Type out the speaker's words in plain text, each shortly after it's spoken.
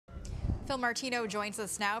Fil Martino joins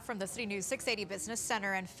us now from the CityNews 680 Business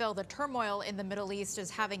Center. And Phil, the turmoil in the Middle East is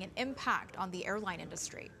having an impact on the airline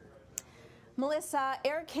industry. Melissa,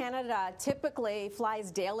 Air Canada typically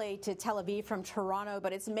flies daily to Tel Aviv from Toronto,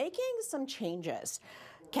 but it's making some changes.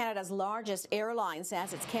 Canada's largest airline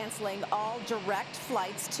says it's canceling all direct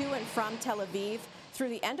flights to and from Tel Aviv through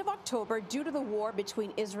the end of October due to the war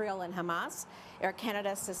between Israel and Hamas. Air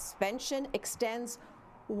Canada's suspension extends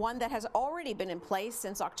one that has already been in place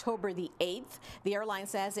since October the 8th. The airline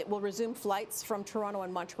says it will resume flights from Toronto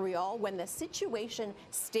and Montreal when the situation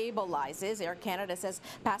stabilizes. Air Canada says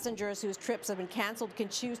passengers whose trips have been canceled can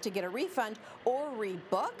choose to get a refund or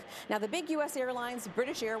rebook. Now, the big U.S. airlines,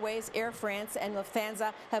 British Airways, Air France, and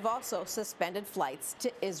Lufthansa have also suspended flights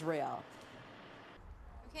to Israel.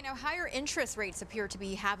 Okay, now higher interest rates appear to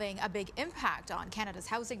be having a big impact on Canada's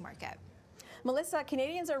housing market. Melissa,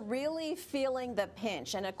 Canadians are really feeling the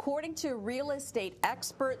pinch, and according to real estate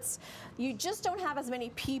experts, you just don't have as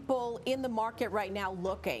many people in the market right now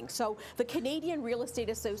looking. So the Canadian Real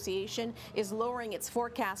Estate Association is lowering its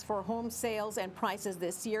forecast for home sales and prices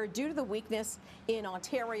this year due to the weakness in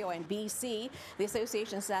Ontario and BC. The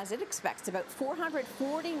association says it expects about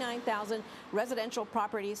 449,000 residential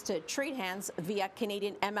properties to trade hands via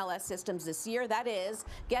Canadian MLS systems this year. That is,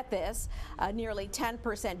 get this, a nearly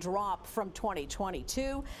 10% drop from 2022.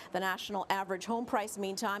 The national average home price,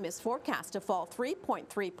 meantime, is forecast to fall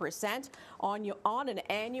 3.3% on an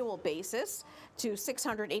annual basis to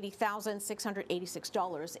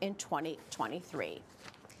 $680,686 in 2023.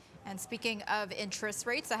 And speaking of interest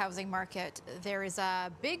rates, the housing market, there is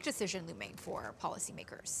a big decision looming for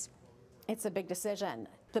policymakers. It's a big decision.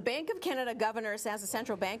 The Bank of Canada governor says the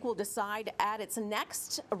central bank will decide at its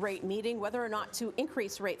next rate meeting whether or not to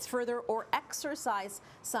increase rates further or exercise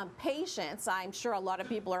some patience. I'm sure a lot of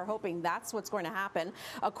people are hoping that's what's going to happen.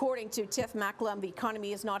 According to Tiff Macklem, the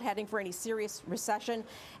economy is not heading for any serious recession,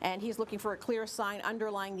 and he's looking for a clear sign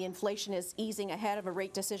underlying the inflation is easing ahead of a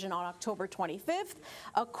rate decision on October 25th.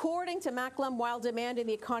 According to Macklem, while demand in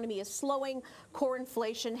the economy is slowing, core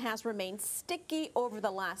inflation has remained sticky over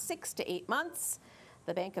the last 6 to 8 months.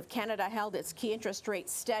 The Bank of Canada held its key interest rate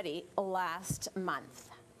steady last month.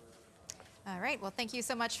 All right. Well, thank you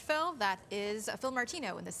so much, Phil. That is Fil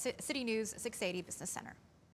Martino in the CityNews 680 Business Center.